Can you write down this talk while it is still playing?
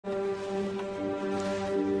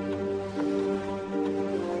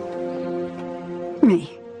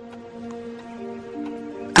Me.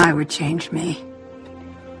 I would change me.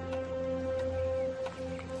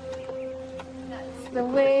 That's the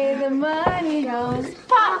way the money goes.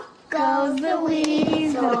 Pop goes the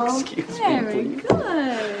weasel. Excuse me, Very please.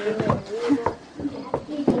 good.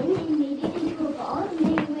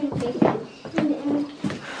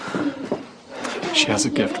 She has a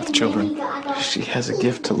gift with children. She has a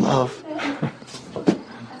gift to love.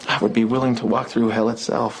 I would be willing to walk through hell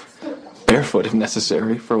itself, barefoot if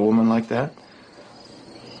necessary, for a woman like that.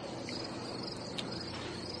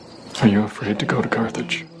 Are you afraid to go to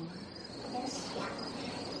Carthage?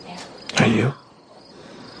 Are you?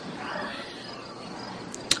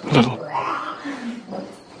 Little.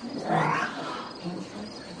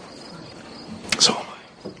 So am I.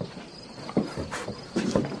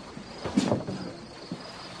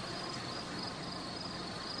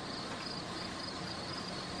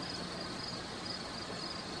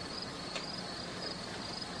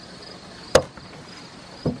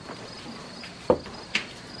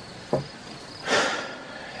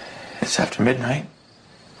 It's after midnight.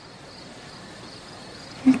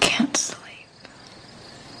 You can't sleep.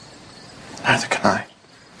 Neither can I.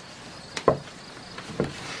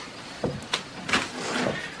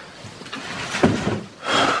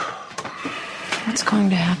 What's going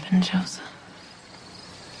to happen, Joseph?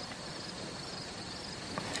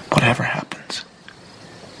 Whatever happens,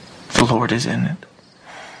 the Lord is in it.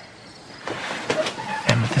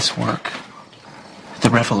 And with this work, the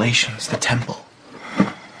revelations, the temple,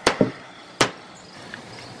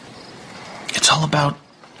 it's all about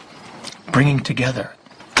bringing together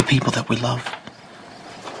the people that we love.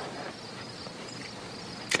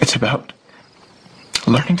 It's about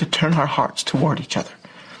learning to turn our hearts toward each other.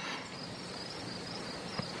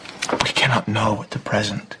 We cannot know at the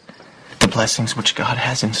present the blessings which God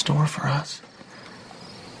has in store for us.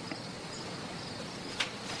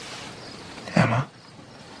 Emma.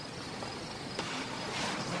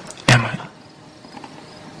 Emma.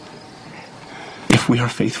 If we are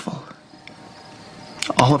faithful,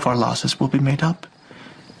 all of our losses will be made up.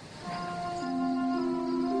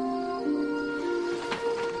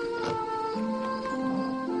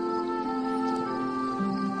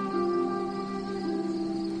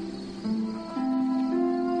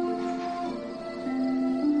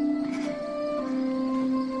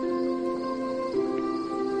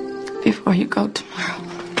 Before you go tomorrow,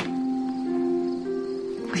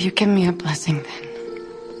 will you give me a blessing then?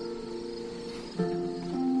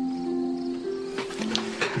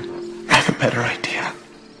 I have a better idea.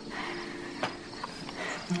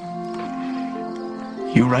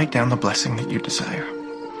 You write down the blessing that you desire,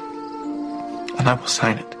 and I will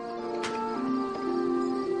sign it.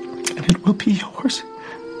 And it will be yours.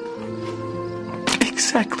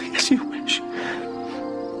 Exactly as you wish.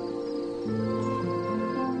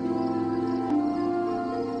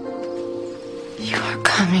 You are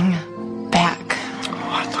coming back. Oh,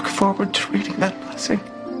 I look forward to reading that blessing.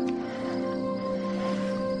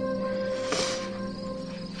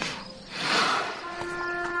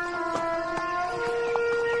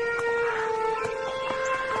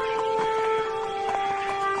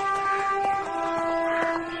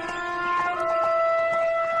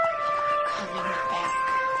 Coming back.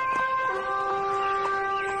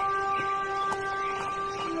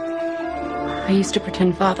 I used to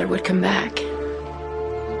pretend Father would come back.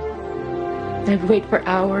 I'd wait for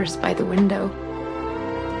hours by the window.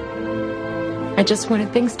 I just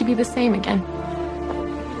wanted things to be the same again.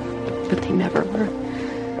 But they never were.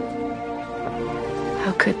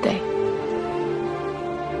 How could they?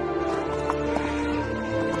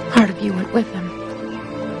 Part of you went with him.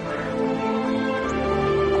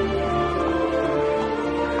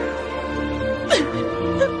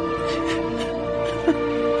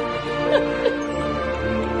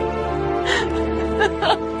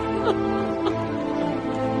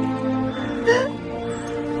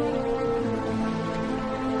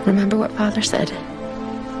 Remember what Father said?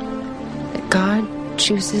 That God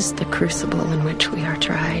chooses the crucible in which we are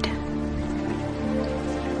tried.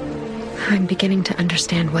 I'm beginning to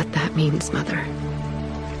understand what that means, Mother.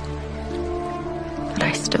 But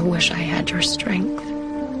I still wish I had your strength.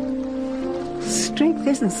 Strength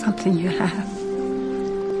isn't something you have.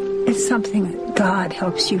 It's something that God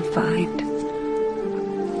helps you find.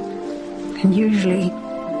 And usually,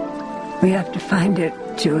 we have to find it,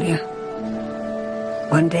 Julia.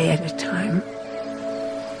 One day at a time.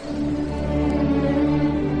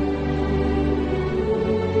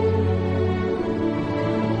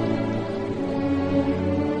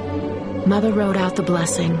 Mother wrote out the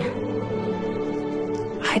blessing.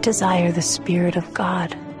 I desire the Spirit of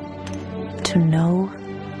God to know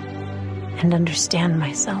and understand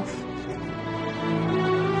myself.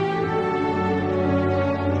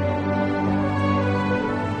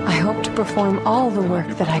 I hope to perform all the work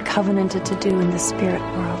that I covenanted to do in the spirit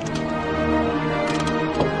world.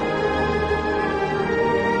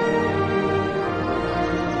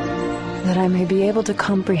 That I may be able to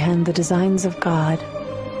comprehend the designs of God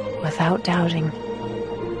without doubting.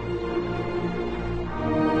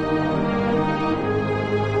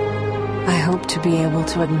 I hope to be able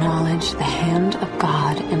to acknowledge the hand of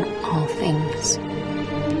God in all things.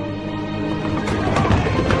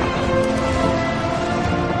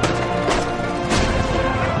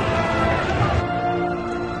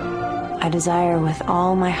 I desire with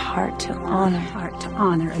all my heart to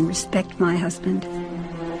honor and respect my husband.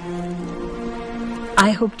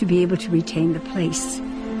 I hope to be able to retain the place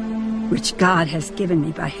which God has given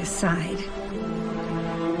me by his side.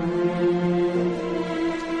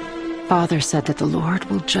 Father said that the Lord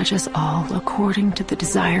will judge us all according to the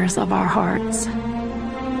desires of our hearts.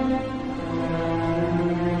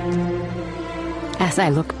 As I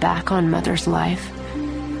look back on Mother's life,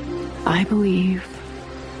 I believe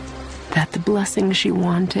that the blessing she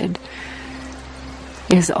wanted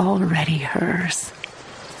is already hers.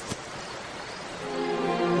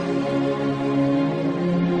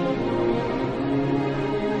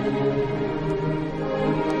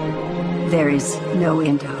 There is no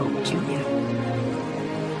end to hope, Julia.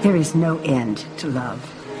 There is no end to love.